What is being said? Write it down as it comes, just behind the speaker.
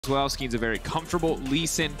as well. Skeanz a very comfortable Lee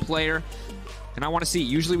Sin player. And I want to see,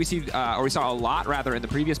 usually we see, or we saw a lot rather in the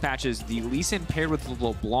previous patches, the Lee Sin paired with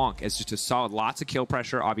LeBlanc as just a solid, lots of kill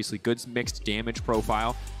pressure, obviously good mixed damage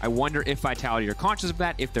profile. I wonder if Vitality are conscious of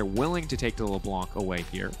that, if they're willing to take the LeBlanc away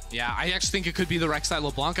here. Yeah, I actually think it could be the Rek'Sai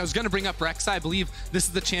LeBlanc. I was going to bring up Rek'Sai. I believe this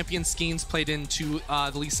is the champion Skeanz played into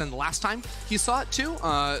the Lee Sin the last time he saw it too.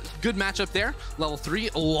 Good matchup there. Level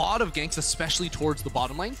 3, a lot of ganks, especially towards the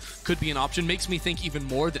bottom lane, could be an option. Makes me think even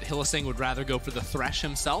more that Hylissang would rather go for the Thresh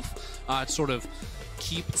himself to sort of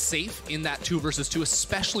keep safe in that 2 versus 2,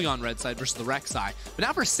 especially on red side versus the Rek'Sai. But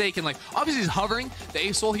now for Saken, like, obviously he's hovering the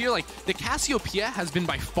ASOL here. Like, the Cassiopeia has been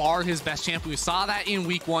by far his best champion. We saw that in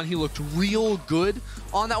week 1. He looked real good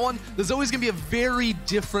on that one. There's always going to be a very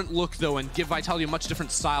different look, though, and give Vitality a much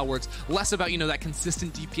different style where it's less about, you know, that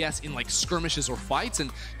consistent DPS in, like, skirmishes or fights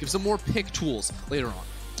and gives them more pick tools later on.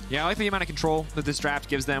 Yeah, I like the amount of control that this draft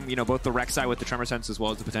gives them. You know, both the Rek'Sai with the Tremor Sense as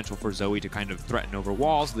well as the potential for Zoe to kind of threaten over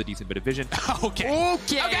walls with a decent bit of vision. Okay.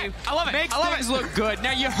 I love it. Makes things look good.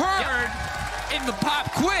 Now, you heard in the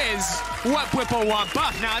pop quiz what Bwipo want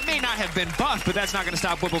buff. Now, it may not have been buff, but that's not going to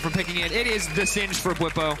stop Bwipo from picking it. It is the Singe for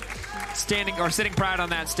Bwipo. Standing or sitting proud on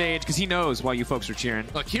that stage because he knows why you folks are cheering.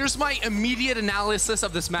 Look, here's my immediate analysis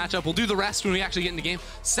of this matchup. We'll do the rest when we actually get in the game.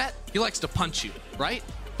 Sett, he likes to punch you, right?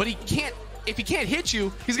 But he can't. If he can't hit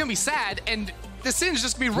you, he's going to be sad, and the Singe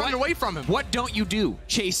just going to be running away from him. What don't you do?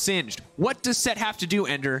 Chase Singed. What does Sett have to do,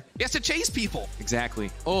 Ender? He has to chase people. Exactly.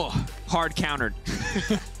 Oh, hard countered.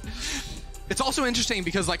 It's also interesting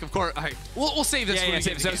because, like, of course, we'll save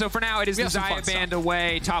this. So for now, it is the Xayah band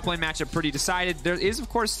away. Top lane matchup pretty decided. There is, of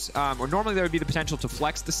course, or normally there would be the potential to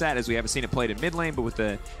flex the Sett, as we haven't seen it played in mid lane, but with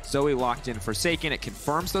the Zoe locked in for Saken, it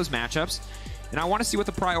confirms those matchups. And I want to see what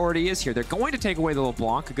the priority is here. They're going to take away the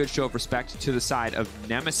LeBlanc, a good show of respect to the side of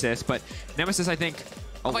Nemesis. But Nemesis, I think,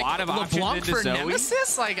 a lot of options LeBlanc into for Zoe.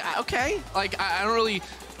 Nemesis? Like, okay. Like, I don't really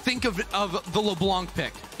think of the LeBlanc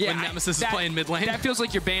pick when Nemesis is playing mid lane. That feels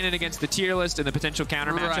like you're banning against the tier list and the potential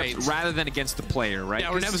counter matchups rather than against the player, right?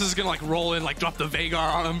 Yeah, where Nemesis is going to, like, roll in, like, drop the Veigar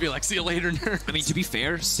on him and be like, see you later, nerd. I mean, to be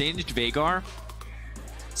fair, Singed Veigar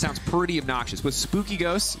sounds pretty obnoxious. With Spooky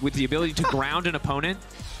Ghosts, with the ability to ground an opponent,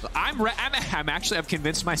 I'm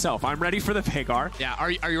convinced myself. I'm ready for the Veigar. Yeah, are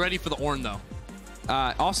you ready for the Ornn, though?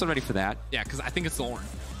 Also ready for that. Yeah, because I think it's the Ornn.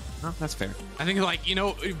 Oh, that's fair. I think, like, you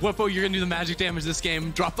know, Bwipo, you're going to do the magic damage this game.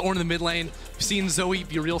 Drop the Ornn in the mid lane. I've seen Zoe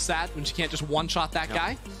be real sad when she can't just one-shot that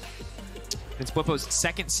guy. It's Bwipo's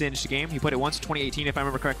second Singed game. He put it once in 2018, if I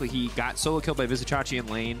remember correctly. He got solo killed by Vizicachi in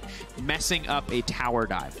lane, messing up a tower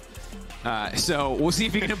dive. So we'll see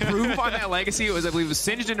if he can improve on that legacy. It was, I believe, it was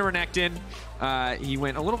Singed into Renekton. He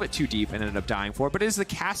went a little bit too deep and ended up dying for it. But it is the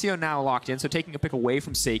Cassio now locked in, so taking a pick away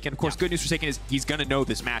from Saken. Of course, good news for Saken is he's going to know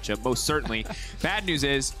this matchup, most certainly. Bad news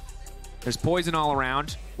is there's poison all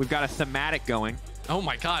around. We've got a thematic going. Oh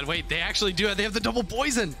my god, wait, they actually do it. They have the double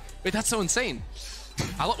poison. Wait, that's so insane.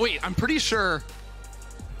 Wait, I'm pretty sure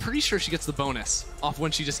she gets the bonus off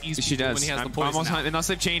when she just eats people when he has the poison. Unless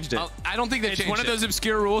they've changed it. I don't think they've changed it. It's one of those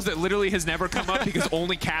obscure rules that literally has never come up because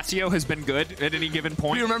only Cassio has been good at any given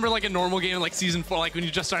point. You remember, like, a normal game, like Season 4, like when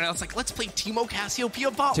you just started out, it's like, let's play Teemo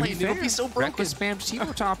Cassiopeia bot lane. It'll be so broken. Rekkles spammed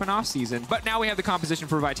Teemo top and off season. But now we have the composition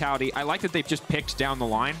for Vitality. I like that they've just picked down the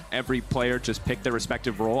line. Every player just picked their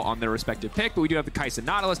respective role on their respective pick. But we do have the Kaisa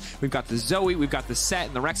Nautilus. We've got the Zoe. We've got the Sett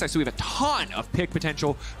and the Rek'Sai. So we have a ton of pick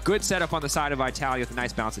potential. Good setup on the side of Vitality with a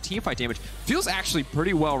nice balance of teamfight damage. Feels actually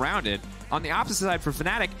pretty well-rounded. On the opposite side for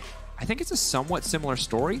Fnatic, I think it's a somewhat similar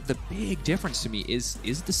story. The big difference to me is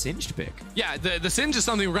the Singed pick. Yeah, the Singe is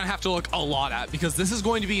something we're going to have to look a lot at because this is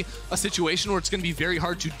going to be a situation where it's going to be very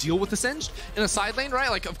hard to deal with the Singed in a side lane, right?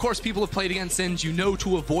 Like, of course, people have played against Singe. You know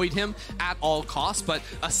to avoid him at all costs, but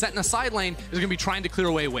a Sett in a side lane is going to be trying to clear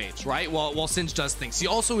away waves, right? While Singe does things. He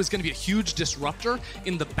also is going to be a huge disruptor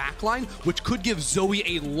in the backline, which could give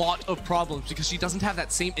Zoe a lot of problems because she doesn't have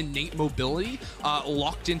that same innate mobility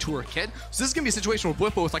locked into her kit. So this is going to be a situation where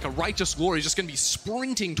Bwipo with, like, a Righteous Glory is just going to be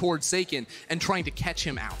sprinting towards Saken and trying to catch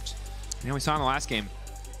him out. And we saw in the last game,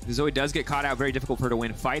 Zoe does get caught out, very difficult for her to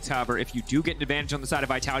win fights. However, if you do get an advantage on the side of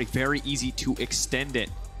Vitality, very easy to extend it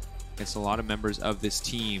against a lot of members of this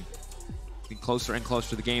team. Getting closer and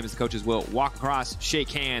closer to the game as the coaches will walk across, shake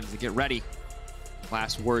hands, and get ready.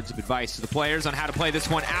 Last words of advice to the players on how to play this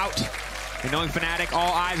one out. And knowing Fnatic,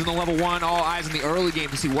 all eyes on the level 1, all eyes on the early game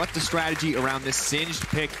to see what the strategy around this Singed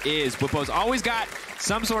pick is. Bwipo's always got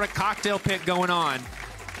some sort of cocktail pick going on.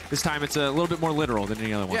 This time it's a little bit more literal than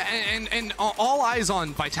any other one. Yeah, and all eyes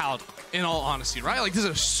on Vitality, in all honesty, right? Like, this is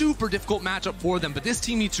a super difficult matchup for them, but this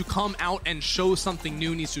team needs to come out and show something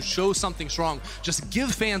new, needs to show something strong. Just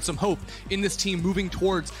give fans some hope in this team moving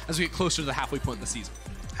towards as we get closer to the halfway point in the season.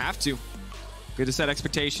 Have to. Good to set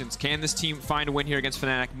expectations. Can this team find a win here against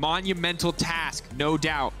Fnatic? Monumental task, no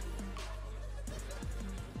doubt.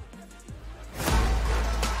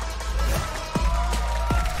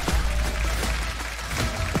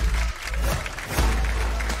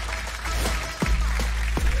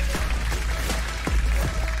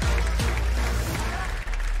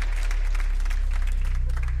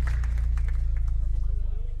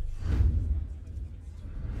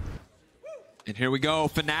 And here we go,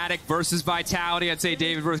 Fnatic versus Vitality. I'd say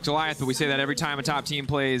David versus Goliath, but we say that every time a top team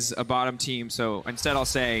plays a bottom team. So instead I'll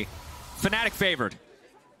say Fnatic favored.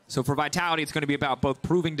 So for Vitality, it's going to be about both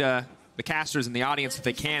proving to the casters and the audience that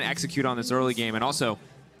they can execute on this early game and also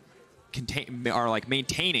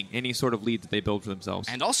maintaining any sort of lead that they build for themselves.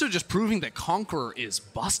 And also just proving that Conqueror is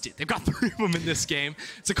busted. They've got 3 of them in this game.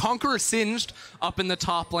 It's a Conqueror Singed up in the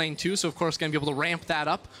top lane too, so of course going to be able to ramp that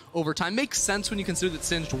up over time. Makes sense when you consider that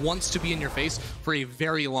Singed wants to be in your face for a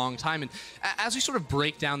very long time. And as we sort of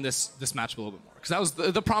break down this matchup a little bit more, because that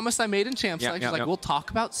was the promise I made in Champs. We'll talk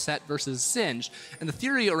about Sett versus Singed. And the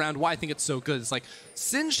theory around why I think it's so good is like,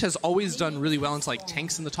 Singed has always done really well into like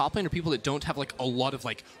tanks in the top lane or people that don't have like a lot of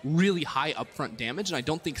like really high upfront damage. And I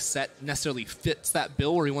don't think Sett necessarily fits that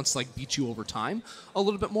bill where he wants to like beat you over time a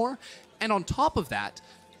little bit more. And on top of that,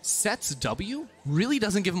 Sett's W really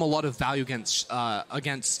doesn't give him a lot of value against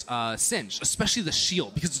Singed, especially the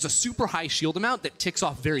shield, because it's a super high shield amount that ticks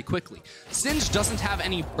off very quickly. Singed doesn't have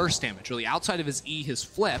any burst damage, really. Outside of his E, his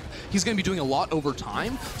flip, he's going to be doing a lot over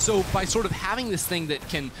time. So by sort of having this thing that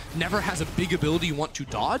never has a big ability you want to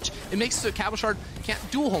dodge, it makes it so Cabochard can't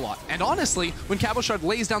do a whole lot. And honestly, when Cabochard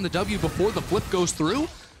lays down the W before the flip goes through,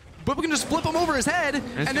 Bwipo can just flip him over his head,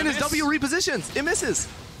 and then his W repositions. It misses.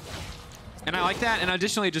 And I like that. And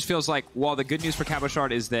additionally, it just feels like, while the good news for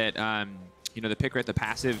Cabochard is that, you know, the pick rate, the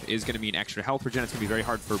passive, is going to mean extra health regen. It's going to be very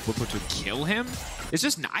hard for Bwipo to kill him. It's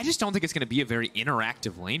just, I just don't think it's going to be a very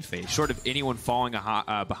interactive lane phase, short of anyone falling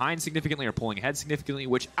behind significantly or pulling ahead significantly,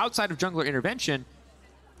 which outside of jungler intervention,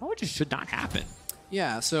 probably just should not happen.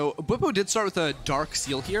 Yeah, so Bwipo did start with a Dark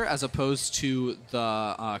Seal here as opposed to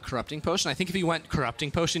the Corrupting Potion. I think if he went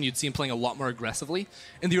Corrupting Potion, you'd see him playing a lot more aggressively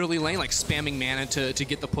in the early lane, like spamming mana to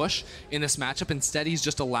get the push in this matchup. Instead, he's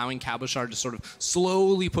just allowing Cabochard to sort of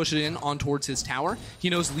slowly push it in on towards his tower. He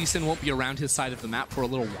knows Lee Sin won't be around his side of the map for a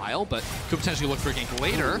little while, but could potentially look for a gank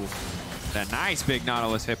later. Ooh, that nice big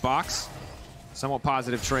Nautilus hitbox. Somewhat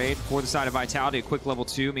positive trade for the side of Vitality. A quick level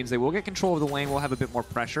 2 means they will get control of the lane, will have a bit more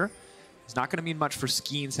pressure. It's not going to mean much for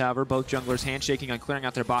Skeanz, however. Both junglers handshaking on clearing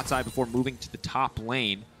out their bot side before moving to the top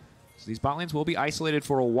lane. So these bot lanes will be isolated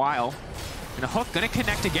for a while. And a hook going to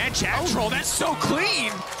connect again. Jactroll, that's so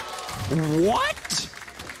clean! What?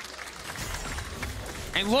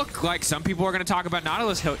 And look, like, some people are going to talk about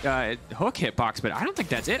Nautilus hook hitbox, but I don't think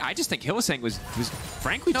that's it. I just think Hylissang was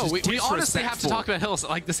frankly just we honestly have to talk about Hylissang.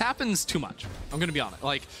 Like, this happens too much. I'm going to be honest.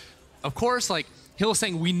 Like, of course, like,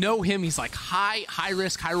 Hylissang, we know him, he's like high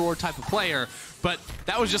risk, high reward type of player, but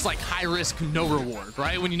that was just like high risk, no reward,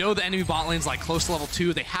 right? When you know the enemy bot lane's like close to level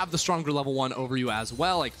 2, they have the stronger level 1 over you as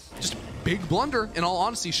well. Like, just big blunder, in all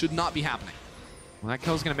honesty, should not be happening. Well, that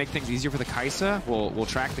kill's going to make things easier for the Kaisa. We'll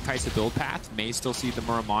track the Kaisa build path. May still see the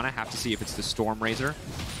Muramana. Have to see if it's the Storm Razor.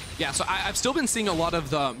 Yeah, so I've still been seeing a lot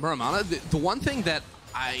of the Muramana. The one thing that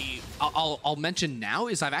I'll mention now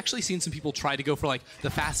is I've actually seen some people try to go for like the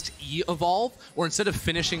fast E evolve, or instead of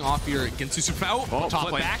finishing off your Gensu Super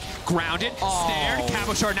top lane. Back, grounded, stared.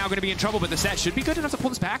 Cabochard now going to be in trouble, but the Sett should be good enough to pull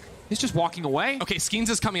this back. He's just walking away. Okay, Skeanz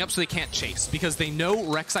is coming up so they can't chase because they know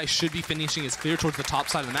Rek'Sai should be finishing his clear towards the top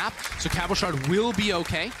side of the map, so Cabochard will be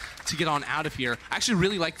okay to get on out of here. I actually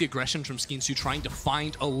really like the aggression from Skeanz trying to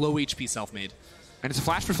find a low HP Selfmade. And it's a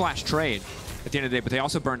flash-for-flash trade at the end of the day, but they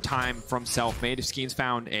also burn time from Selfmade. If Skeanz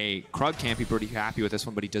found a Krug camp, he'd be pretty happy with this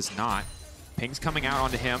one, but he does not. Ping's coming out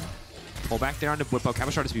onto him. Pull back there onto Bwipo.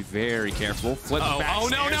 Cabochard has to be very careful. Flips back. Oh,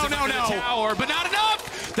 no. Tower, but not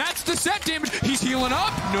enough! That's the Sett damage. He's healing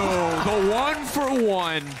up. No, the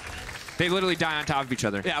 1-for-1. They literally die on top of each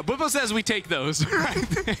other. Yeah, Bwipo says we take those right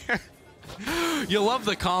there. You love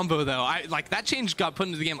the combo, though. Like, that change got put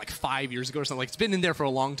into the game like 5 years ago or something. Like, it's been in there for a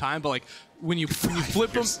long time, but like when you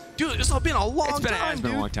flip them, dude, it's been a long time. It's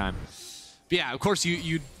been a long time. But yeah, of course,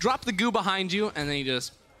 you drop the goo behind you, and then you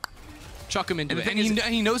just chuck him into it. And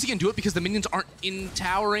he knows he can do it because the minions aren't in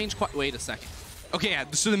tower range. Wait a second. Okay, yeah,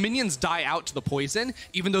 so the minions die out to the poison,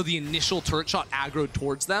 even though the initial turret shot aggroed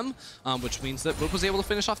towards them, which means that Bwipo was able to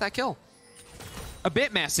finish off that kill. A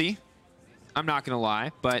bit messy. I'm not going to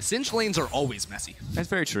lie, but Singed lanes are always messy. That's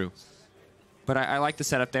very true. But I like the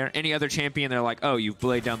setup there. Any other champion, they're like, oh, you've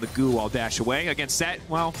laid down the goo, I'll dash away. Against Sett,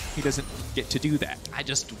 well, he doesn't get to do that. I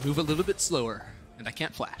just move a little bit slower. and I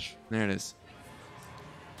can't flash. There it is.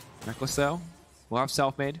 Rekkles, though, will have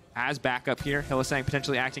Selfmade as backup here. Hylissang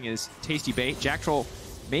potentially acting as tasty bait. Jactroll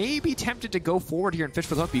may be tempted to go forward here and fish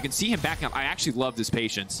for the hook, but you can see him backing up. I actually love this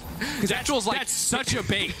patience. Because Jactroll's like... That's such a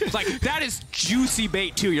bait. Like, that is juicy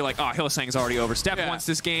bait, too. You're like, oh, Hylissang's already over. Step once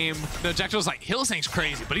this game. No, Jactroll's like, Hylissang's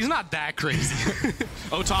crazy, but he's not that crazy.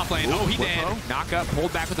 Oh, top lane. Oh, he did. Knock up,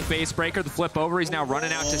 pulled back with the face breaker, the flip over. He's now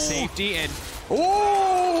running out to safety, and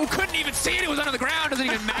oh, couldn't even see it. It was under the ground. Doesn't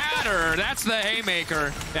even matter. That's the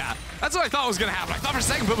haymaker. Yeah, that's what I thought was going to happen. I thought for a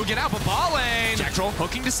second Bwipo would get out, but ball lane. Jactroll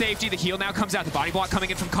hooking to safety. The heal now comes out. The body block coming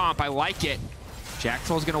in from Comp. I like it.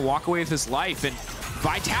 Jactroll's going to walk away with his life, and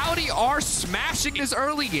Vitality are smashing this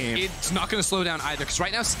early game. It's not going to slow down either, because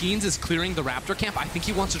right now Skeanz is clearing the Raptor camp. I think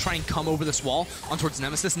he wants to try and come over this wall on towards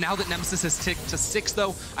Nemesis. Now that Nemesis has ticked to 6,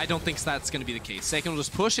 though, I don't think that's going to be the case. Saken will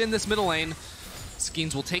just push in this middle lane.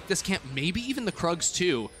 Skeanz will take this camp, maybe even the Krugs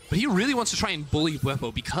too, but he really wants to try and bully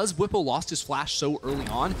Bwipo because Bwipo lost his flash so early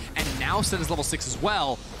on, and now Sett is level 6 as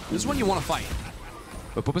well. This is when you want to fight.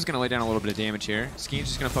 But Bwipo's going to lay down a little bit of damage here. Skeanz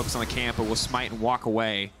is going to focus on the camp, but will smite and walk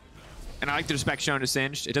away. And I like the respect shown to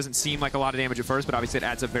Singed. It doesn't seem like a lot of damage at first, but obviously it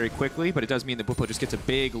adds up very quickly, but it does mean that Bwipo just gets a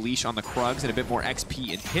big leash on the Krugs and a bit more XP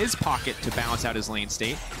in his pocket to balance out his lane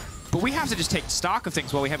state. But we have to just take stock of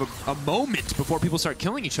things while we have a moment before people start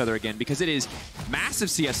killing each other again, because it is massive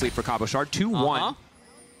CS lead for Cabochard, 2-1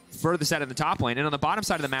 for the Sett in the top lane. And on the bottom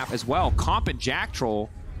side of the map as well, Comp and Jactroll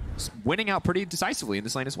winning out pretty decisively in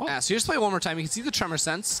this lane as well. Yeah, so here's play one more time. You can see the Tremor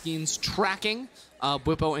Sense. Skeanz tracking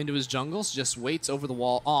Bwipo into his jungles, just waits over the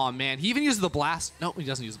wall. Oh man, he even uses the blast. No, he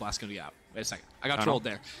doesn't use the blast. Gonna be out. Wait a second. I got trolled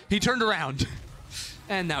there. He turned around,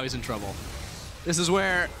 and now he's in trouble. This is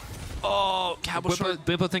where... Oh, Cabochard.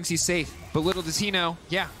 Bwipo thinks he's safe, but little does he know,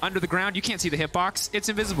 yeah, under the ground, you can't see the hitbox. It's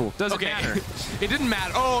invisible. Doesn't matter. It didn't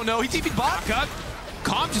matter. Oh, no, he TP'd bot. Back up.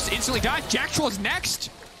 Comp just instantly died. Jactroll is next.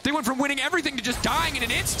 They went from winning everything to just dying in an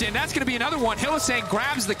instant. That's going to be another one. Hylissang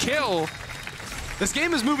grabs the kill. This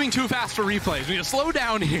game is moving too fast for replays. We need to slow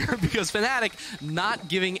down here because Fnatic not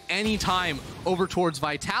giving any time over towards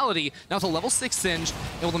Vitality. Now with a level 6 Singed,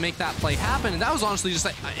 able to make that play happen. And that was honestly just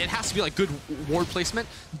like, it has to be like good ward placement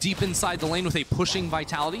deep inside the lane with a pushing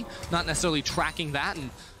Vitality, not necessarily tracking that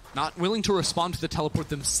and not willing to respond to the teleport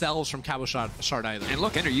themselves from Cabochard either. And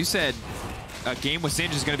look, Ender, you said a game with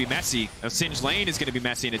Singed is going to be messy. A Singed lane is going to be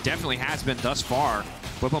messy, and it definitely has been thus far.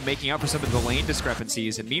 Bwipo making up for some of the lane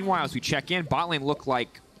discrepancies. And meanwhile, as we check in, bot lane looked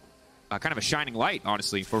like kind of a shining light,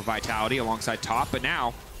 honestly, for Vitality alongside top. But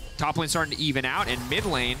now, top lane starting to even out, and mid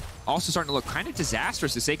lane also starting to look kind of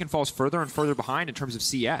disastrous as Saken falls further and further behind in terms of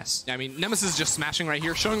CS. I mean, Nemesis is just smashing right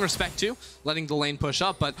here, showing respect too, letting the lane push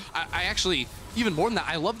up. But I actually, even more than that,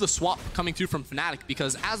 I love the swap coming through from Fnatic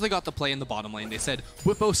because as they got the play in the bottom lane, they said,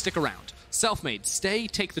 Bwipo, stick around. Selfmade, stay,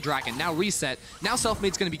 take the dragon. Now reset. Now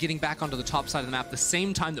Selfmade's going to be getting back onto the top side of the map the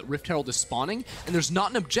same time that Rift Herald is spawning, and there's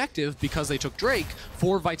not an objective, because they took Drake,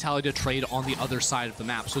 for Vitality to trade on the other side of the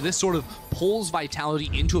map. So this sort of pulls Vitality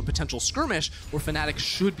into a potential skirmish where Fnatic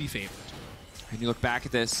should be favored. And you look back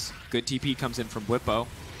at this, good TP comes in from Bwipo.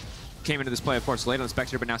 Came into this play, of course, late on the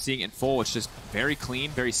Spectre, but now seeing it in full, it's just very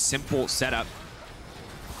clean, very simple setup.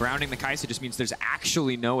 Grounding the Kaisa just means there's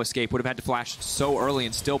actually no escape. Would have had to flash so early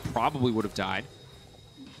and still probably would have died.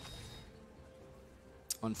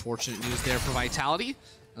 Unfortunate news there for Vitality,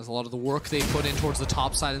 as a lot of the work they put in towards the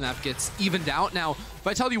top side of the map gets evened out. Now,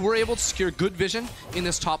 Vitality were able to secure good vision in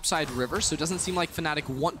this top side river, so it doesn't seem like Fnatic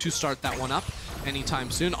want to start that one up anytime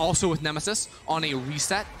soon. Also with Nemesis on a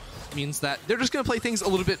reset, means that they're just going to play things a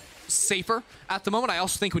little bit safer at the moment. I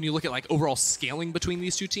also think when you look at like overall scaling between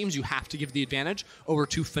these two teams, you have to give the advantage over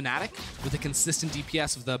to Fnatic with a consistent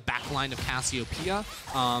DPS of the backline of Cassiopeia.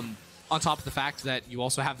 On top of the fact that you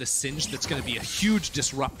also have this Singed that's going to be a huge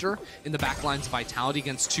disruptor in the backlines of Vitality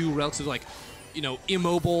against two relatively like, you know,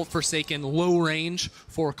 immobile, Forsaken, low range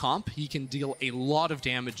for Comp. He can deal a lot of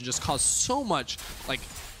damage and just cause so much like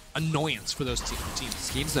annoyance for those teams.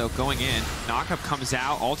 Skeanz, though, going in. Knockup comes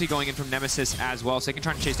out. Ulti going in from Nemesis as well. Saken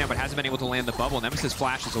trying to chase down, but hasn't been able to land the bubble. Nemesis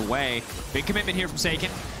flashes away. Big commitment here from Saken.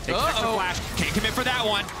 Takes the flash. Can't commit for that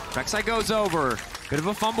one. Rek'Sai goes over. Bit of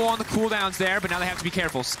a fumble on the cooldowns there, but now they have to be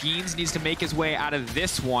careful. Skeanz needs to make his way out of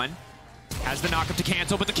this one. Has the knockup to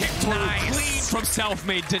cancel, but the kick clean from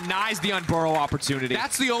Selfmade denies the unburrow opportunity.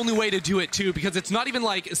 That's the only way to do it too, because it's not even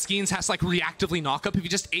like Skeanz has to like reactively knock up. If he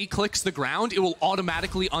just A-clicks the ground, it will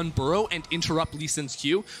automatically unburrow and interrupt Lee Sin's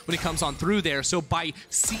Q when he comes on through there. So by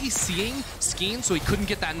CCing Skeanz so he couldn't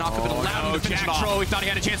get that knockup, it allowed him to finish it off. Jactroll, we thought he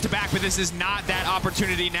had a chance to back, but this is not that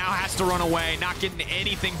opportunity. Now has to run away, not getting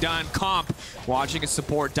anything done. Comp watching his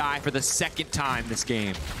support die for the second time this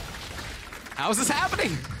game. How is this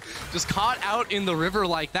happening? just caught out in the river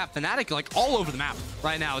like that. Fnatic like all over the map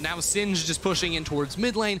right now. Now Singe just pushing in towards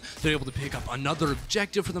mid lane. They're able to pick up another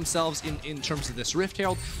objective for themselves in terms of this Rift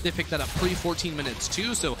Herald. They picked that up pre-14 minutes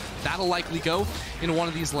too, so that'll likely go in one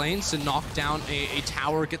of these lanes to knock down a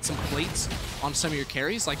tower, get some plates on some of your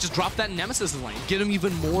carries. Like, just drop that Nemesis lane. Get them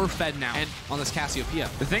even more fed now and on this Cassiopeia.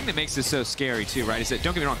 The thing that makes this so scary too, right, is that,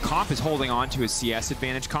 don't get me wrong, Comp is holding on to his CS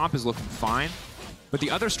advantage. Comp is looking fine. But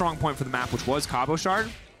the other strong point for the map, which was Cabochard,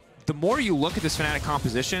 the more you look at this Fnatic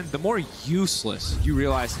composition, the more useless you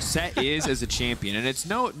realize Sett is as a champion. And it's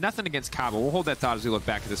nothing against Cabo. We'll hold that thought as we look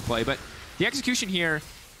back at this play. But the execution here,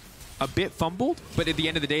 a bit fumbled, but at the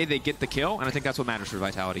end of the day, they get the kill, and I think that's what matters for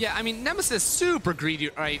Vitality. Yeah, I mean, Nemesis super greedy,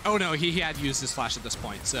 right? Oh no, he had used his flash at this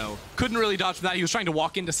point, so couldn't really dodge for that. He was trying to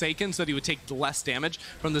walk into Saken so that he would take less damage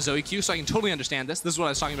from the Zoe Q, so I can totally understand this. This is what I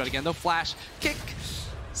was talking about again, though. Flash, kick.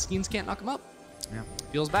 Skeanz can't knock him up. Yeah.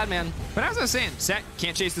 Feels bad, man. But as I was saying, Sett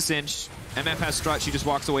can't chase the Singe. MF has Strut, she just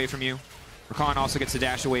walks away from you. Rakan also gets to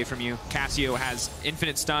dash away from you. Cassio has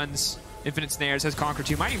infinite stuns, infinite snares, has Conquer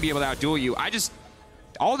 2, might even be able to outduel you.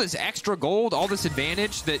 All this extra gold, all this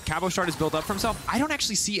advantage that Cabochard has built up for himself, I don't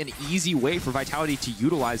actually see an easy way for Vitality to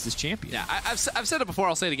utilize this champion. Yeah, I've said it before,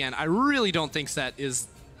 I'll say it again. I really don't think Sett is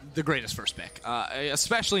the greatest first pick,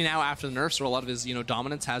 especially now after the nerfs where a lot of his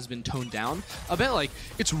dominance has been toned down a bit. Like,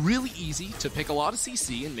 it's really easy to pick a lot of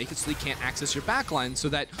CC and make it so they can't access your backline, so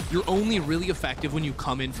that you're only really effective when you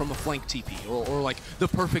come in from a flank TP or like the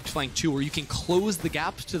perfect flank 2, where you can close the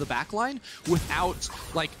gap to the backline without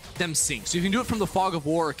like them sync. So you can do it from the fog of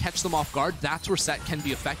war or catch them off guard. That's where Sett can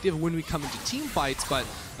be effective when we come into team fights, but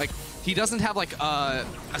like, he doesn't have like a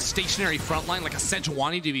stationary front line like a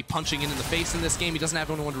Sejuani to be punching in the face in this game. He doesn't have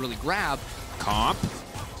anyone to really grab. Comp,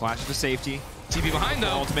 flash to safety. TP behind though.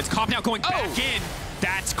 Ultimates. Comp now going back in.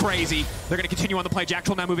 That's crazy. They're going to continue on the play.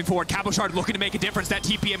 Jactroll now moving forward. Cabochard looking to make a difference. That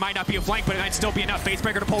TP, it might not be a flank, but it might still be enough.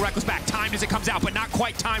 Facebreaker to pull Rekkles back. Timed as it comes out, but not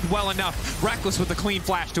quite timed well enough. Rekkles with a clean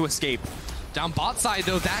flash to escape. Down bot side,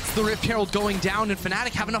 though, that's the Rift Herald going down, and Fnatic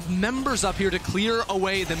have enough members up here to clear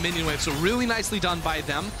away the minion wave. So really nicely done by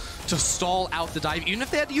them to stall out the dive, even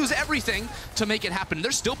if they had to use everything to make it happen.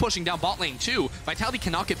 They're still pushing down bot lane, too. Vitality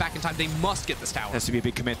cannot get back in time. They must get this tower. Has to be a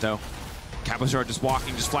big commit, though. Cabochard just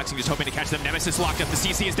walking, just flexing, just hoping to catch them. Nemesis locked up. The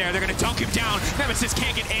CC is there. They're going to dunk him down. Nemesis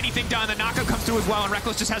can't get anything done. The knockup comes through as well, and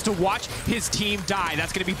Rekkles just has to watch his team die.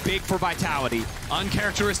 That's going to be big for Vitality.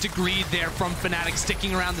 Uncharacteristic greed there from Fnatic,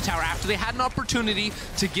 sticking around the tower after they had an opportunity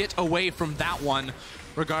to get away from that one.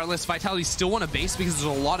 Regardless, Vitality still want a base because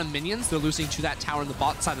there's a lot of minions. They're losing to that tower on the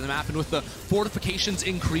bot side of the map, and with the fortifications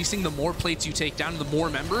increasing, the more plates you take down, the more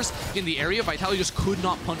members in the area, Vitality just could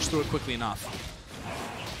not punch through it quickly enough.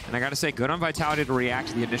 And I gotta say, good on Vitality to react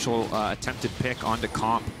to the initial attempted pick onto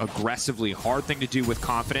Comp aggressively. Hard thing to do with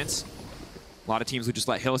confidence. A lot of teams would just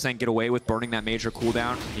let Hylissang get away with burning that major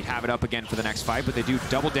cooldown. He'd have it up again for the next fight, but they do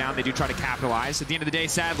double down. They do try to capitalize. At the end of the day,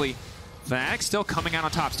 sadly, Fnatic still coming out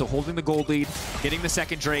on top, still holding the gold lead, getting the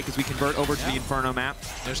second Drake as we convert over to the Inferno map.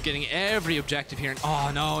 They're just getting every objective here. And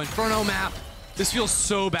oh no, Inferno map. This feels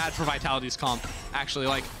so bad for Vitality's comp, actually.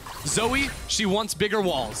 Like, Zoe, she wants bigger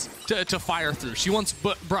walls to fire through. She wants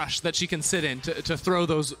brush that she can sit in to throw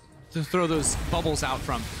those bubbles out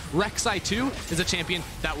from. Rek'Sai too is a champion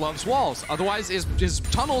that loves walls. Otherwise, is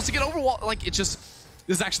tunnels to get over wall. Like, it just,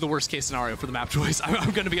 this is actually the worst case scenario for the map choice.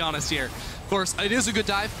 I'm going to be honest here. Of course, it is a good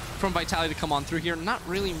dive from Vitality to come on through here. Not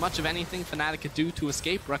really much of anything Fnatic could do to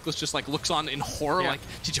escape. Rekkles just like looks on in horror, like,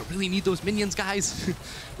 did you really need those minions, guys?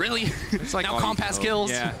 Really? It's like now Comp has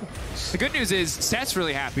kills. Yeah. The good news is Sett's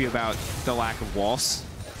really happy about the lack of walls.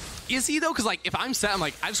 Is he though? Because like, if I'm Sett, I'm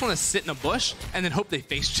like, I just want to sit in a bush and then hope they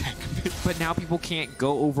face check. But now people can't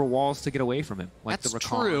go over walls to get away from him. Like that's the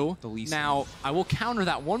Rakan, true. The Hylissang. Now, I will counter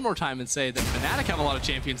that one more time and say that Fnatic have a lot of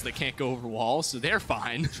champions that can't go over walls, so they're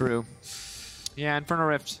fine. True. Yeah, Inferno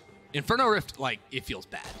Rift. Inferno Rift, like, it feels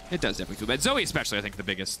bad. It does definitely feel bad. Zoe especially, I think, the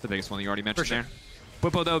biggest one that you already mentioned sure. there.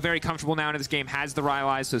 Bwipo, though, very comfortable now in this game, has the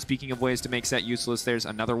Rylai's, so speaking of ways to make Sett useless, there's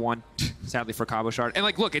another one, sadly, for Cabochard. And,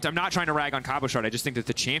 like, look, I'm not trying to rag on Cabochard. I just think that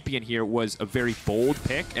the champion here was a very bold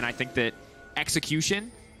pick, and I think that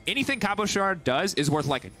execution, anything Cabochard does is worth,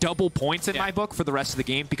 like, double points in my book for the rest of the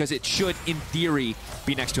game, because it should, in theory,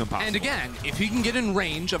 be next to impossible. And again, if he can get in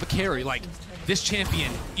range of a carry, like, this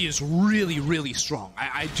champion is really, really strong.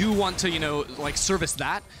 I do want to, you know, like, service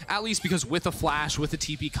that, at least because with a flash, with a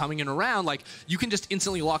TP coming in around, like, you can just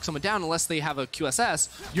instantly lock someone down unless they have a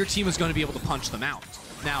QSS. Your team is going to be able to punch them out.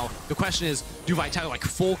 Now, the question is, do Vitality, like,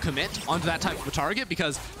 full commit onto that type of a target?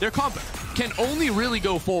 Because their comp can only really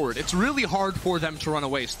go forward. It's really hard for them to run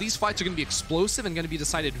away. So these fights are going to be explosive and going to be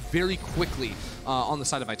decided very quickly on the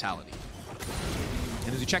side of Vitality.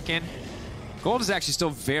 And as we check in, gold is actually still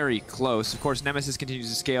very close. Of course, Nemesis continues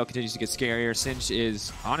to scale, continues to get scarier. Singe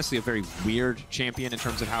is honestly a very weird champion in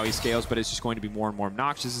terms of how he scales, but it's just going to be more and more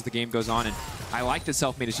obnoxious as the game goes on. And I like that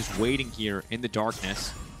Selfmade is just waiting here in the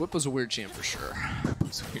darkness. Bwipo's a weird champ for sure.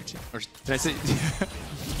 Bwipo's a weird champ. Or did I say?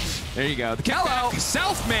 There you go. The kickback,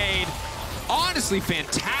 Selfmade. Honestly,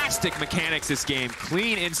 fantastic mechanics this game.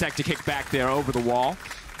 Clean insect to kick back there over the wall.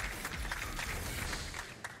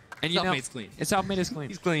 And you know, clean. Selfmade is clean.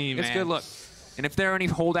 He's clean, man. It's good look. And if there are any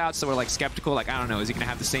holdouts that were like skeptical, like, I don't know, is he going to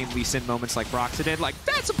have the same Lee Sin moments like Broxah did? Like,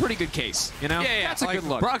 that's a pretty good case, you know? Yeah. That's a good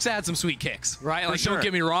look. Broxah had some sweet kicks, right? Like, sure. Don't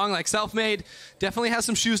get me wrong. Like, Selfmade definitely has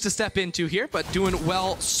some shoes to step into here, but doing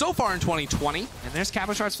well so far in 2020. And there's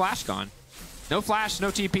Cabochard's flash gone. No flash, no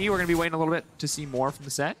TP. We're going to be waiting a little bit to see more from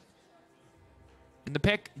the Sett. And the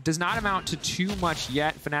pick does not amount to too much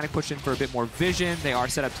yet. Fnatic pushed in for a bit more vision. They are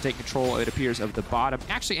set up to take control, it appears, of the bottom.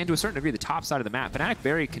 Actually, and to a certain degree, the top side of the map. Fnatic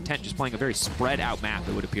very content just playing a very spread out map,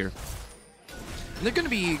 it would appear. And they're going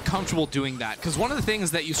to be comfortable doing that, because one of the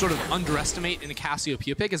things that you sort of underestimate in a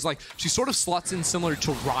Cassiopeia pick is, like, she sort of slots in similar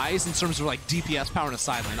to Ryze in terms of, like, DPS power in a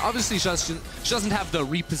sideline. Obviously, she doesn't have the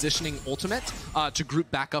repositioning ultimate to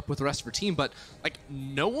group back up with the rest of her team, but, like,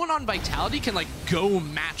 no one on Vitality can, like, go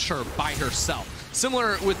match her by herself.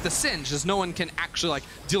 Similar with the Singe, as no one can actually, like,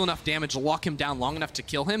 deal enough damage to lock him down long enough to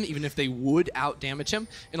kill him, even if they would out-damage him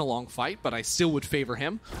in a long fight, but I still would favor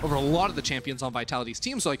him over a lot of the champions on Vitality's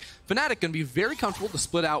team. So, like, Fnatic going to be very comfortable to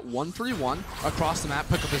split out 1-3-1 across the map,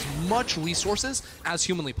 pick up as much resources as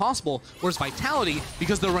humanly possible, whereas Vitality,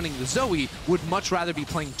 because they're running the Zoe, would much rather be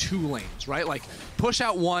playing 2 lanes, right? Like, push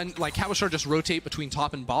out one, like Cabochard just rotate between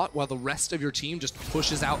top and bot, while the rest of your team just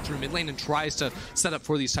pushes out through mid lane and tries to set up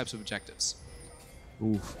for these types of objectives.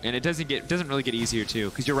 Oof. And it doesn't really get easier too,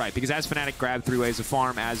 because you're right, because as Fnatic grab 3 waves of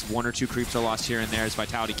farm, as 1 or 2 creeps are lost here and there, as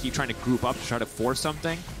Vitality keep trying to group up to try to force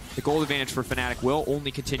something, the gold advantage for Fnatic will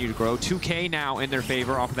only continue to grow. 2K now in their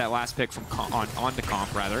favor off of that last pick from on the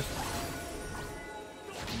comp, rather.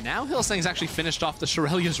 Now Hylissang's actually finished off the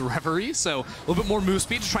Shirelia's Reverie, so a little bit more move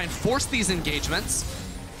speed to try and force these engagements.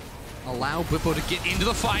 Allow Bwipo to get into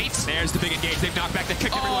the fight. There's the big engage. They've knocked back. They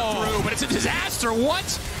kicked everyone through, but it's a disaster.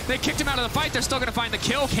 What? They kicked him out of the fight. They're still going to find the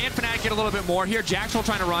kill. Can Fnatic get a little bit more here? Jactroll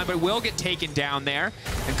trying to run, but will get taken down there.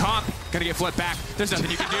 And Comp going to get flipped back. There's nothing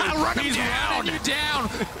you can do. He's running you down.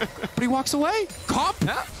 But he walks away. Comp?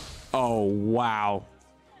 Yeah. Oh, wow.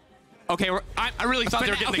 Okay, I really thought they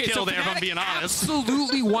were getting the kill there, if I'm being honest.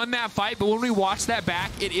 Absolutely won that fight, but when we watch that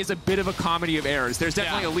back, it is a bit of a comedy of errors. There's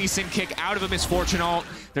definitely a Lee Sin kick out of a misfortune ult.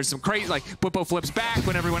 There's some crazy, like, Bwipo flips back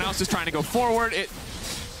when everyone else is trying to go forward.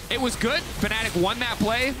 It was good. Fnatic won that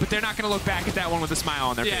play, but they're not going to look back at that one with a smile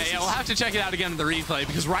on their faces. Yeah, we'll have to check it out again in the replay,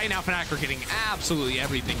 because right now Fnatic are getting absolutely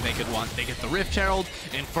everything they could want. They get the Rift Herald,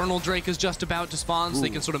 Infernal Drake is just about to spawn, so they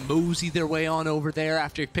can sort of mosey their way on over there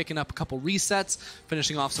after picking up a couple resets,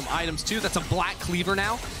 finishing off some items too. That's a Black Cleaver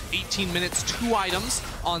now, 18 minutes, 2 items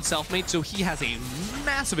on Selfmade, so he has a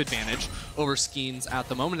massive advantage over Skeanz at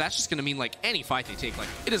the moment. That's just going to mean, like, any fight they take, like,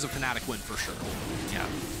 it is a Fnatic win for sure. Yeah,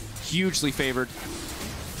 hugely favored.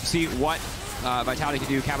 See what Vitality can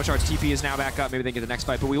do. Cabochard's TP is now back up. Maybe they can get the next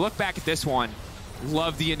fight. But we look back at this one.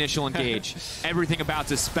 Love the initial engage. Everything about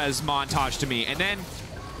this Spez montage to me. And then...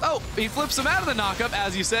 oh, he flips him out of the knockup,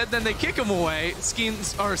 as you said. Then they kick him away.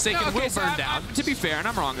 Skeanz, or Saken will burn down. To be fair, and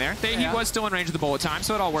I'm wrong there, he was still in range of the bullet time,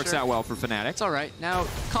 so it all works out well for Fnatic. It's all right. Now,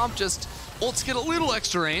 Comp just ults get a little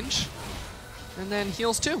extra range, and then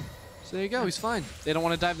heals too. So there you go. He's fine. They don't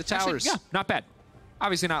want to dive the towers. Actually, yeah, not bad.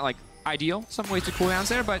 Obviously not, like, ideal. Some wasted cooldowns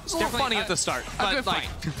there, but it's definitely funny at the start. A good like,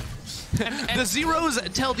 fight. and the zeros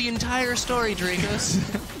tell the entire story, Drakos.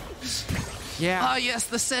 Yeah. Ah, yes,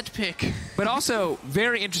 the Sett pick. But also,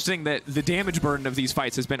 very interesting that the damage burden of these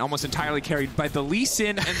fights has been almost entirely carried by the Lee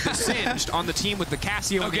Sin and the Singed on the team with the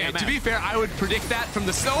Cassio and Okay, to be fair, I would predict that from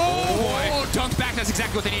the... Oh, dunk back. That's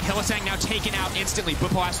exactly what they need. Hylissang now taken out instantly.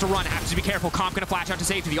 Bwipo has to run. Has to be careful. Comp going to flash out to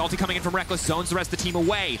safety. The ulti coming in from Rekkles zones the rest of the team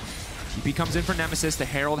away. TP comes in for Nemesis. The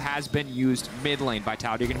Herald has been used mid lane.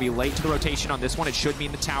 Vitality are going to be late to the rotation on this one. It should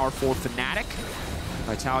mean the tower for Fnatic.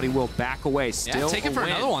 Vitality will back away. Still take it for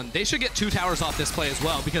another one. They should get 2 towers off this play as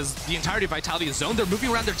well, because the entirety of Vitality is zoned. They're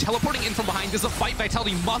moving around. They're teleporting in from behind. This is a fight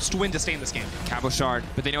Vitality must win to stay in this game. Cabochard,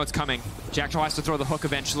 but they know it's coming. Jactroll has to throw the hook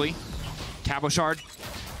eventually. Cabochard,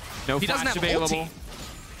 no flash available.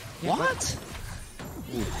 Yeah, what?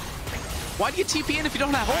 Why do you TP in if you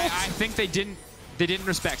don't have ult? I think they didn't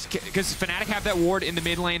respect, because Fnatic have that ward in the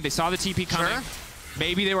mid lane. They saw the TP coming. Sure.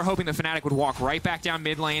 Maybe they were hoping that Fnatic would walk right back down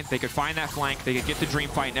mid lane. They could find that flank. They could get the dream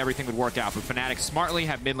fight and everything would work out. But Fnatic smartly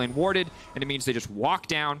have mid lane warded, and it means they just walk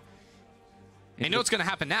down. You know what's going to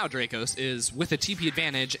happen now, Drakos, is with a TP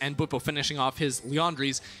advantage and Bwipo finishing off his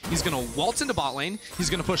Leandries, he's going to waltz into bot lane, he's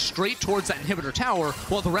going to push straight towards that inhibitor tower,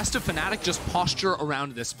 while the rest of Fnatic just posture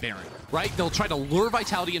around this Baron, right? They'll try to lure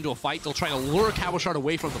Vitality into a fight, they'll try to lure Cabochard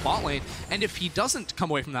away from the bot lane, and if he doesn't come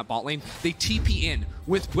away from that bot lane, they TP in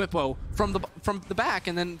with Bwipo from the back,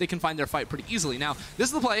 and then they can find their fight pretty easily. Now, this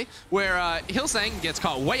is the play where Hylissang gets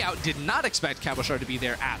caught way out, did not expect Cabochard to be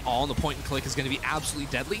there at all, and the point and click is going to be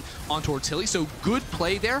absolutely deadly on towards Hilly, so good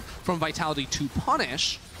play there from Vitality to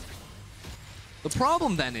punish. The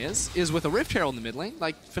problem then is with a Rift Herald in the mid lane,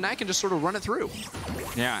 like, Fnatic can just sort of run it through.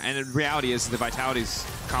 Yeah, and the reality is the Vitality's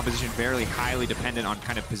composition very highly dependent on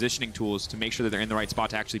kind of positioning tools to make sure that they're in the right spot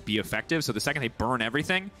to actually be effective. So the second they burn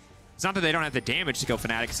everything, it's not that they don't have the damage to kill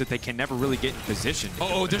Fnatic, it's that they can never really get in position.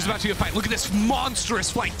 Oh, there's about to be a fight. Look at this monstrous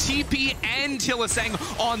fight. TP and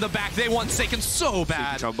Hylissang on the back. They want Saken so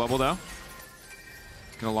bad. Choke bubble, though.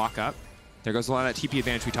 It's going to lock up. There goes a lot of that TP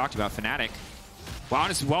advantage we talked about. Fnatic, well,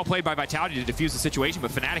 honestly, well played by Vitality to defuse the situation, but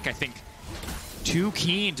Fnatic, I think, too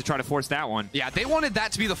keen to try to force that one. Yeah, they wanted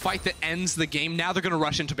that to be the fight that ends the game. Now they're going to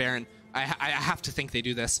rush into Baron. I have to think they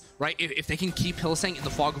do this, right? If they can keep Hylissang in the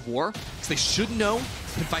fog of war, because they should know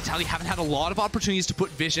that Vitality haven't had a lot of opportunities to put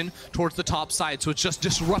vision towards the top side, so it's just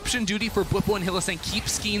disruption duty for Bwipo and Hylissang. Keep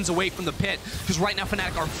Skeanz away from the pit, because right now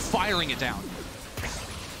Fnatic are firing it down.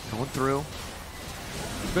 Going through.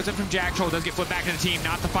 Goes in from Jactroll, does get flipped back to the team.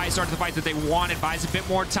 Not the fight, starts the fight that they wanted. Buys a bit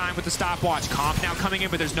more time with the stopwatch. Comp now coming in,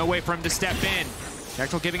 but there's no way for him to step in.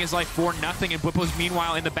 Jactroll giving his life for nothing, and Bwipo's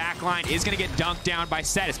meanwhile in the back line is going to get dunked down by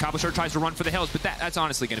Sett as Cabochard tries to run for the hills, but that's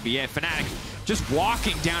honestly going to be it. Fnatic just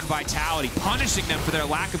walking down Vitality, punishing them for their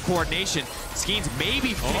lack of coordination. Skeanz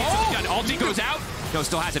maybe done. Ulti goes out. No,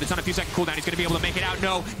 still has it. It's on a few second cooldown. He's going to be able to make it out.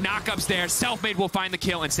 No, knockup's there. Selfmade will find the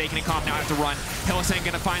kill, and Saken and Comp now have to run. Hylissang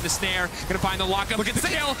going to find the snare, going to find the lockup. Look at the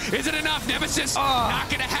kill. Is it enough? Nemesis not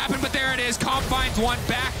going to happen, but there it is. Comp finds one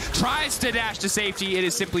back, tries to dash to safety. It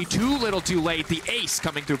is simply too little too late. The ace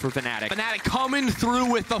coming through for Fnatic. Fnatic coming through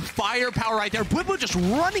with the firepower right there. Bwipo just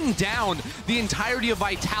running down the entirety of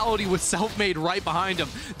Vitality with Selfmade right behind him.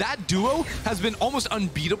 That duo has been almost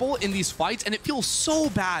unbeatable in these fights, and it feels so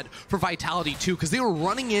bad for Vitality too, because they were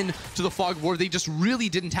running in to the fog of war. They just really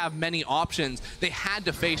didn't have many options. They had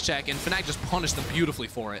to face check, and Fnatic just punished them beautifully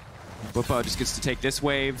for it. Bwipo just gets to take this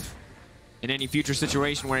wave. In any future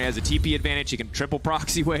situation where he has a TP advantage, he can triple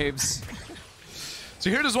proxy waves. So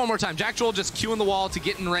here it is one more time. Jactroll just queuing the wall to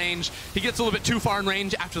get in range. He gets a little bit too far in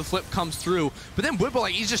range after the flip comes through. But then Bwipo,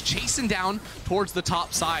 like, he's just chasing down towards the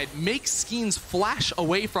top side, makes Skeanz flash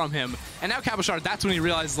away from him. And now Cabochard, that's when he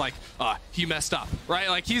realizes, like, he messed up, right?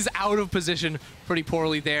 Like, he's out of position pretty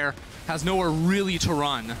poorly there, has nowhere really to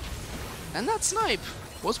run. And that snipe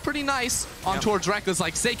was pretty nice on towards Rekkles.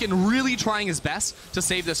 Like, Saken really trying his best to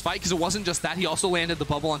save this fight, because it wasn't just that. He also landed the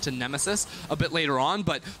bubble onto Nemesis a bit later on,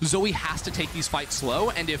 but Zoe has to take these fights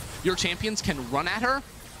slow, and if your champions can run at her,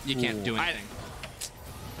 you can't do anything.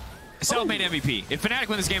 Selfmade MVP. If Fnatic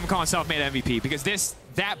win this game, I'm calling Selfmade MVP, because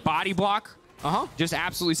that body block just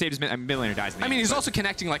absolutely saved his mid laner dies. I mean, he's also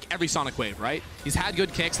connecting like every Sonic wave, right? He's had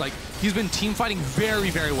good kicks. Like, he's been team fighting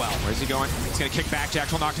very, very well. Where's he going? He's going to kick back.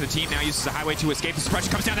 Jactroll knock to the team. Now uses a highway to escape. The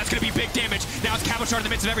suppression comes down. That's going to be big damage. Now it's Cabochard in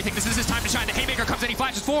the midst of everything. This is his time to shine. The haymaker comes in. He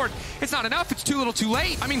flashes forward. It's not enough. It's too little too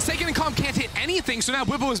late. I mean, Saken and Comp can't hit anything, so now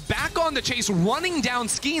Bwipo is back on the chase, running down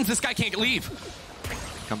Skeanz. This guy can't leave.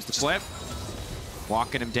 Comes the flip.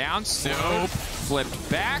 Walking him down. Nope.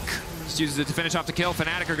 Flipped back. Just uses it to finish off the kill.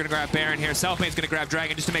 Fnatic are going to grab Baron here. Selfmade's going to grab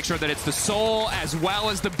Dragon just to make sure that it's the Soul as well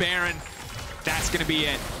as the Baron. That's going to be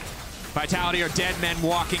it. Vitality are dead men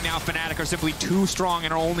walking now. Fnatic are simply too strong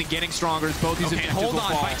and are only getting stronger as both these objectives hold will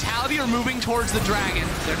on. fall. Vitality are moving towards the Dragon.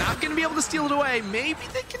 They're not going to be able to steal it away. Maybe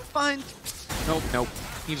they can find... Nope.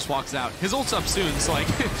 He just walks out. His ult's up soon, so like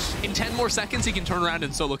in 10 more seconds, he can turn around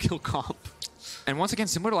and solo kill Comp. And once again,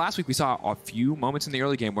 similar to last week, we saw a few moments in the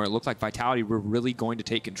early game where it looked like Vitality were really going to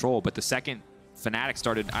take control, but the second Fnatic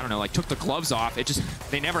started, I don't know, like took the gloves off,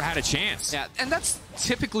 they never had a chance. Yeah, and that's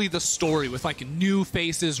typically the story with like new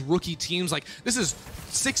faces, rookie teams. Like, this is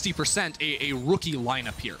 60% a rookie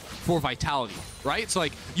lineup here for Vitality, right? So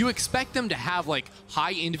like, you expect them to have like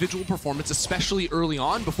high individual performance, especially early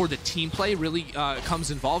on before the team play really comes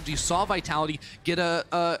involved. You saw Vitality get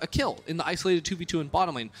a kill in the isolated 2v2 in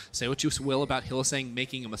bottom lane. Say what you will about Hylissang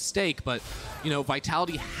making a mistake, but you know,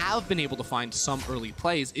 Vitality have been able to find some early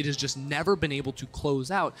plays. It has just never been able to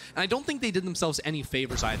close out, and I don't think they did themselves any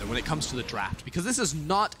favors either when it comes to the draft, because this is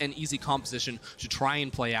not an easy composition to try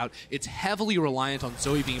and play out. It's heavily reliant on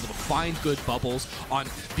Zoe being able to find good bubbles, on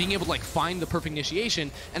being able to like find the perfect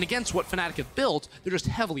initiation, and against what Fnatic have built, they're just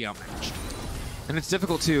heavily outmatched. And it's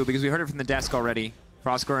difficult too, because we heard it from the desk already.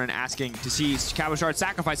 Frostgorn asking to see Cabochard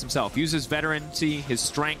sacrifice himself, use his veterancy, his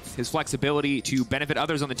strength, his flexibility to benefit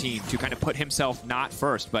others on the team, to kind of put himself not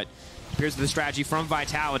first. But it appears the strategy from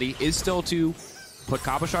Vitality is still to put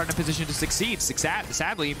Cabochard in a position to succeed.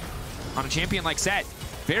 Sadly, on a champion like Sett,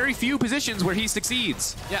 very few positions where he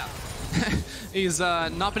succeeds. Yeah. He's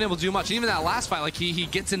not been able to do much. Even that last fight, like he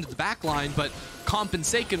gets into the back line, but Comp and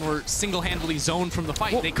Saken were single-handedly zoned from the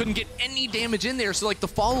fight. Well, they couldn't get any damage in there, so like the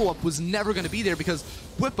follow-up was never going to be there because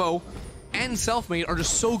Bwipo and Selfmade are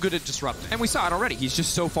just so good at disrupting. And we saw it already. He's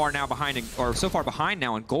just so far now behind, or so far behind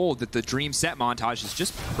now in gold that the Dream Sett montage is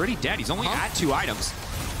just pretty dead. He's only at 2 items.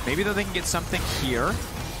 Maybe though they can get something here.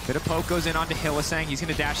 Bit of poke goes in onto Hylissang. He's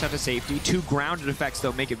going to dash out to safety. 2 grounded effects,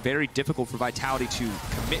 though, make it very difficult for Vitality to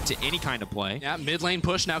commit to any kind of play. Yeah, mid lane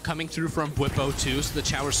push now coming through from Bwipo, too. So the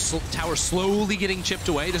tower slowly getting chipped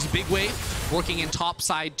away. There's a big wave working in top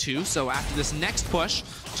side, too. So after this next push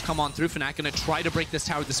to come on through, Fnatic going to try to break this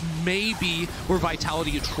tower. This may be where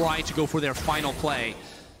Vitality try to go for their final play.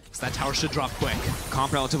 So that tower should drop quick.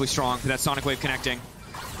 Comp relatively strong for that Sonic Wave connecting.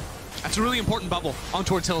 That's a really important bubble on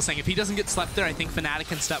towards Hylissang. If he doesn't get slept there, I think Fnatic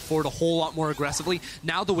can step forward a whole lot more aggressively.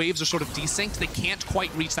 Now the waves are sort of desynced. They can't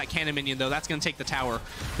quite reach that cannon minion, though. That's going to take the tower.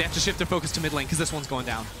 They have to shift their focus to mid lane because this one's going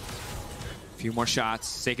down. A few more shots.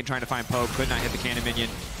 Saken trying to find poke. Could not hit the cannon minion.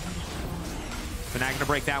 Fnatic going to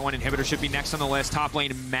break that one. Inhibitor should be next on the list. Top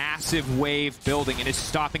lane, massive wave building, and it's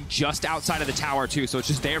stopping just outside of the tower, too. So it's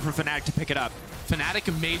just there for Fnatic to pick it up.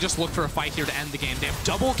 Fnatic may just look for a fight here to end the game. They have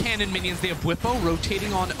double cannon minions. They have Bwipo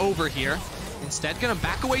rotating on over here. Instead, going to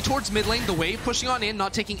back away towards mid lane. The wave pushing on in,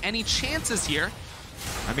 not taking any chances here.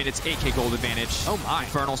 I mean, it's 8k gold advantage. Oh my.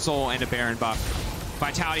 Infernal Soul and a Baron buff.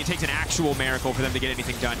 Vitality takes an actual miracle for them to get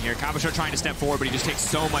anything done here. Cabochard trying to step forward, but he just takes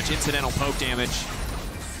so much incidental poke damage.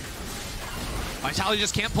 Vitality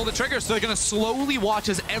just can't pull the trigger, so they're going to slowly watch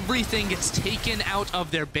as everything gets taken out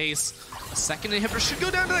of their base. A second inhibitor should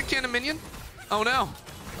go down to that cannon minion. Oh no.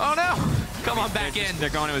 Oh no. Come on, back in. They're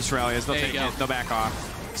going to Australia's. They'll take it. They'll back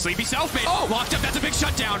off. Sleepy Selfmade. Oh, locked up. That's a big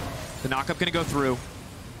shutdown. The knockup going to go through.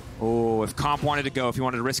 Oh, if Comp wanted to go, if he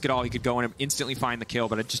wanted to risk it all, he could go in and instantly find the kill,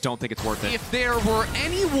 but I just don't think it's worth it. If there were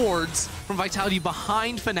any wards from Vitality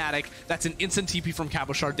behind Fnatic, that's an instant TP from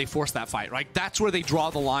Cabochard. They force that fight, right? That's where they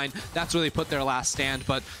draw the line. That's where they put their last stand,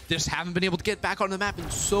 but they just haven't been able to get back on the map in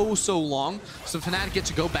so long. So Fnatic get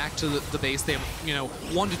to go back to the base. They have, you know,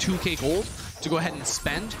 1 to 2k gold to go ahead and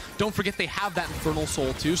spend. Don't forget they have that Infernal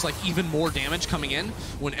Soul too, so like even more damage coming in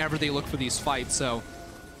whenever they look for these fights. So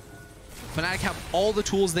Fnatic have all the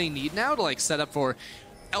tools they need now to like set up for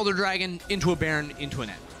Elder Dragon into a Baron into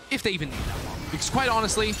an end, if they even need that long. Because quite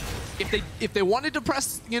honestly, if they wanted to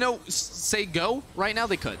press, you know, say go right now,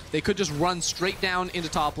 they could. They could just run straight down into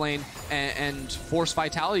top lane and force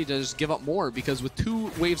Vitality to just give up more, because with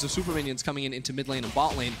 2 waves of super minions coming in into mid lane and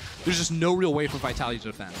bot lane, there's just no real way for Vitality to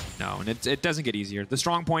defend. No, and it doesn't get easier. The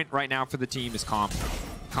strong point right now for the team is Comp.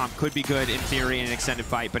 Comp could be good in theory in an extended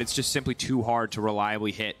fight, but it's just simply too hard to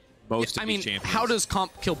reliably hit most of these champions. How does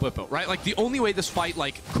Comp kill Bwipo, right? Like, the only way this fight,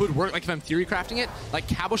 like, could work, like, if I'm theory crafting it, like,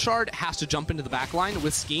 Cabochard has to jump into the backline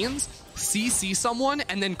with Skeanz, CC someone,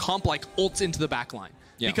 and then Comp, like, ults into the backline.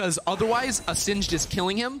 Yeah. Because otherwise, a Singed is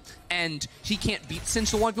killing him, and he can't beat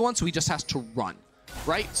Singed to 1v1, so he just has to run,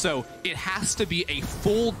 right? So it has to be a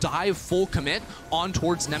full dive, full commit on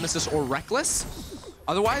towards Nemesis or Rekkles.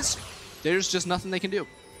 Otherwise, there's just nothing they can do.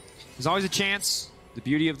 There's always a chance. The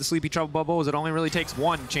beauty of the Sleepy Trouble bubble is it only really takes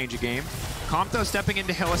 1 change of game. Comp, though, stepping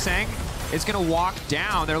into Hylissang is going to walk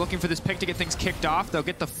down. They're looking for this pick to get things kicked off. They'll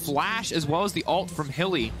get the flash as well as the ult from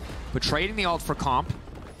Hilly, but trading the ult for Comp.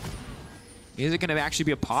 Is it going to actually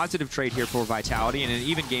be a positive trade here for Vitality? In an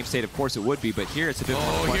even game state, of course it would be, but here it's a bit more.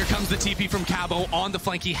 Oh, here comes the TP from Cabo on the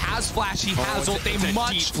flank. He has flash, he has ult. They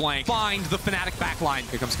must find the Fnatic backline.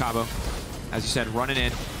 Here comes Cabo. As you said, running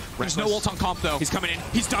in. There's no ult on Comp, though. He's coming in.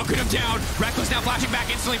 He's dunking him down. Rekkles now flashing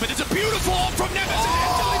back instantly, but it's a beautiful ult from Nemesis.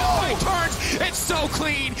 Instantly the fight turns. It's so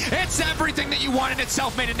clean. It's everything that you wanted. It's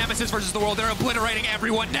Selfmade and Nemesis versus the world. They're obliterating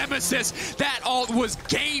everyone. Nemesis, that ult was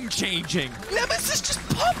game-changing. Nemesis just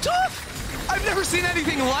popped off. I've never seen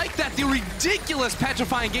anything like that. The ridiculous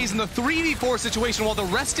petrifying gaze in the 3v4 situation while the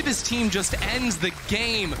rest of his team just ends the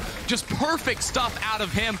game. Just perfect stuff out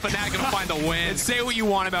of him. Fnatic gonna find the win. And say what you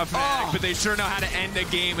want about Fnatic, but they sure know how to end a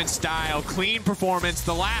game in style. Clean performance.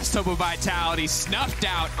 The last hope of Vitality snuffed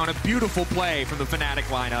out on a beautiful play from the Fnatic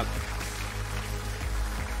lineup.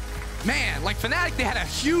 Man, like Fnatic, they had a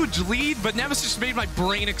huge lead, but Nemesis just made my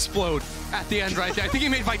brain explode at the end right there. I think he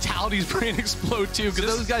made Vitality's brain explode too,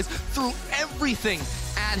 because those guys threw everything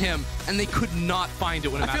at at him, and they could not find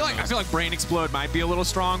it when it mattered most. I feel like Brain Explode might be a little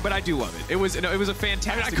strong, but I do love it. It was a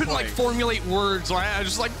fantastic I couldn't play. like formulate words, right? I was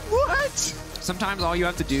just like, what? Sometimes all you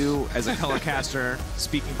have to do as a color caster,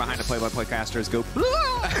 speaking behind a play-by-play caster, is go,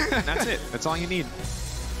 and that's it. That's all you need.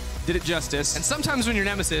 Did it justice. And sometimes when you're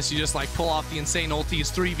Nemesis, you just like pull off the insane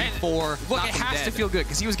ultis, 3v4. Look, it has to feel good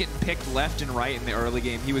because he was getting picked left and right in the early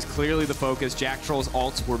game. He was clearly the focus. Jactroll's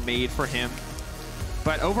ults were made for him.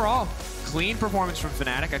 But overall, clean performance from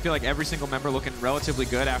Fnatic. I feel like every single member looking relatively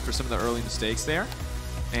good after some of the early mistakes there.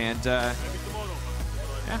 And yeah,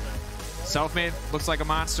 Selfmade looks like a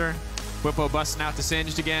monster. Bwipo busting out the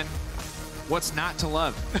Singed again. What's not to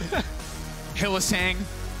love? Hylissang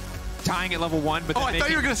tying at level 1, but then I thought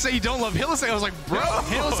you were going to say you don't love Hylissang. I was like, bro.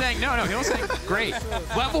 Hylissang, no, Hylissang, great.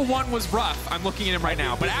 Level 1 was rough. I'm looking at him right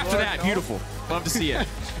now. But after that, beautiful. Love to see it.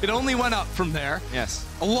 It only went up from there. Yes.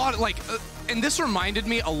 A lot, like, and this reminded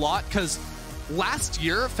me a lot because last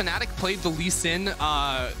year, Fnatic played the Lee Sin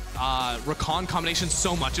Rakan combination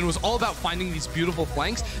so much, and it was all about finding these beautiful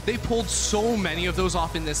flanks. They pulled so many of those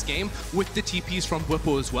off in this game with the TPs from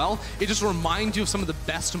Bwipo as well. It just reminds you of some of the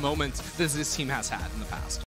best moments that this team has had in the past.